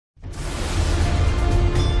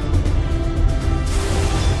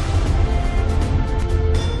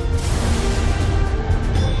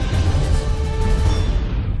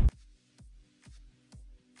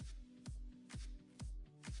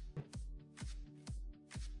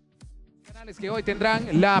Que hoy tendrán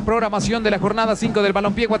la programación de la jornada 5 del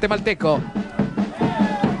balompié guatemalteco.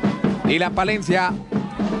 Y la Palencia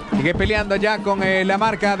sigue peleando ya con la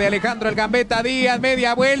marca de Alejandro el Gambetta Díaz,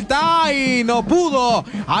 media vuelta y no pudo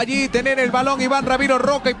allí tener el balón Iván Ramiro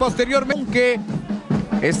Roca y posteriormente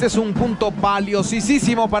este es un punto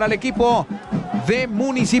valiosísimo para el equipo de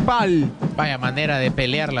Municipal. Vaya manera de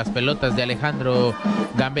pelear las pelotas de Alejandro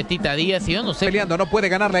Gambetita Díaz y yo no sé. Peleando, no puede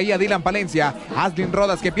ganarle ahí a Dylan Palencia. Aslin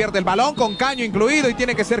Rodas que pierde el balón con caño incluido y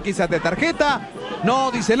tiene que ser quizás de tarjeta.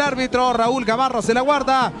 No, dice el árbitro, Raúl Gamarro se la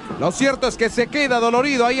guarda. Lo cierto es que se queda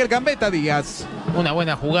dolorido ahí el Gambetta Díaz. Una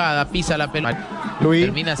buena jugada, pisa la pelota.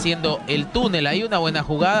 Termina siendo el túnel, hay una buena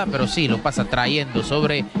jugada, pero sí, lo pasa trayendo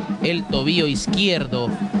sobre el tobillo izquierdo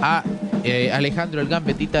a Alejandro el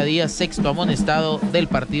Gambetita Díaz, sexto amonestado del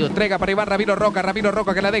partido. Entrega para Iván Ramiro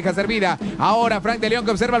Roca que la deja servida. Ahora Frank de León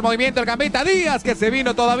que observa el movimiento, el Gambetta Díaz que se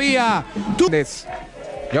vino todavía.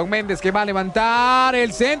 John Méndez que va a levantar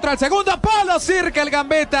el centro al segundo palo, cerca el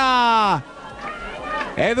Gambetta.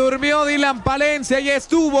 Durmió Dylan Palencia y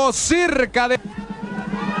estuvo cerca de...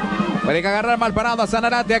 Puede agarrar mal parado a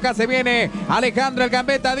Sanarate. Acá se viene Alejandro el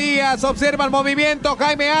Gambetta Díaz. Observa el movimiento.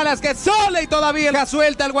 Jaime Alas que sola y todavía la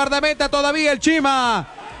suelta el guardameta. Todavía el Chima.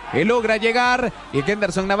 Y logra llegar. Y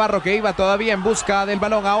Kenderson Navarro que iba todavía en busca del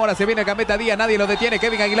balón. Ahora se viene el Gambetta Díaz. Nadie lo detiene.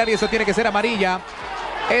 Kevin Aguilar y eso tiene que ser amarilla.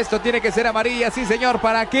 Esto tiene que ser amarilla. Sí, señor.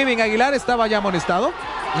 Para Kevin Aguilar. ¿Estaba ya amonestado?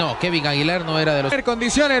 No, Kevin Aguilar no era de los... En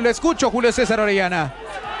condiciones lo escucho, Julio César Orellana.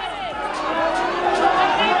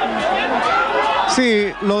 Sí,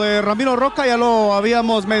 lo de Ramiro Roca ya lo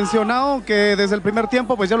habíamos mencionado, que desde el primer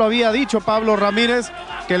tiempo pues ya lo había dicho Pablo Ramírez,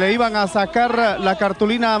 que le iban a sacar la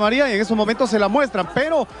cartulina amarilla y en esos momentos se la muestran,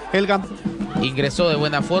 pero el ingresó de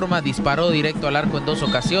buena forma, disparó directo al arco en dos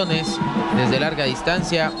ocasiones, desde larga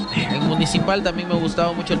distancia. En Municipal también me ha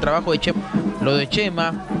gustado mucho el trabajo de Chema, lo de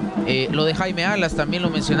Chema, lo de Jaime Alas también lo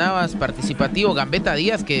mencionabas, participativo. Gambetta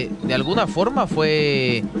Díaz que de alguna forma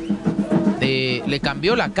fue... le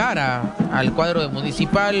cambió la cara al cuadro de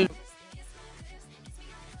Municipal.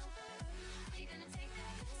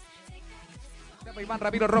 Iván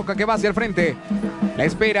Ramiro Roca que va hacia el frente. La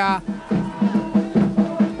espera.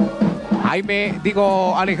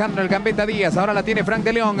 Alejandro el Gambetta Díaz. Ahora la tiene Frank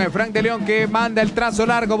de León. Frank de León que manda el trazo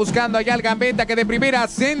largo buscando allá al Gambetta que de primera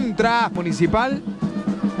centra. Municipal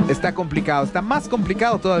está complicado. Está más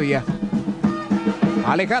complicado todavía.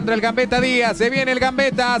 Alejandro el Gambetta Díaz, se viene el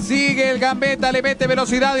Gambetta, sigue el Gambetta, le mete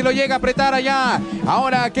velocidad y lo llega a apretar allá.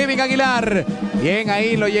 Ahora Kevin Aguilar, bien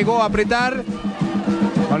ahí lo llegó a apretar.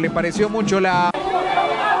 No le pareció mucho la...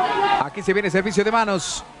 Aquí se viene servicio de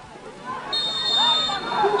manos.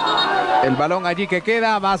 El balón allí que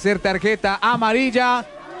queda, va a ser tarjeta amarilla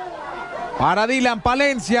para Dylan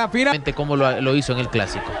Palencia. Finalmente como lo hizo en el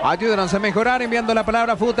Clásico. Ayúdanos a mejorar enviando la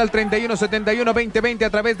palabra FUT al 3171-2020 a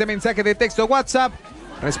través de mensaje de texto WhatsApp.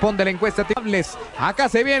 Responde la encuesta. Acá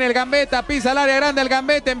se viene el Gambetta, pisa el área grande el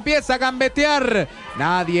Gambetta, empieza a gambetear.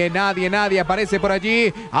 Nadie aparece por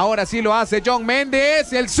allí. Ahora sí lo hace John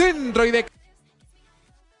Méndez, el centro y de...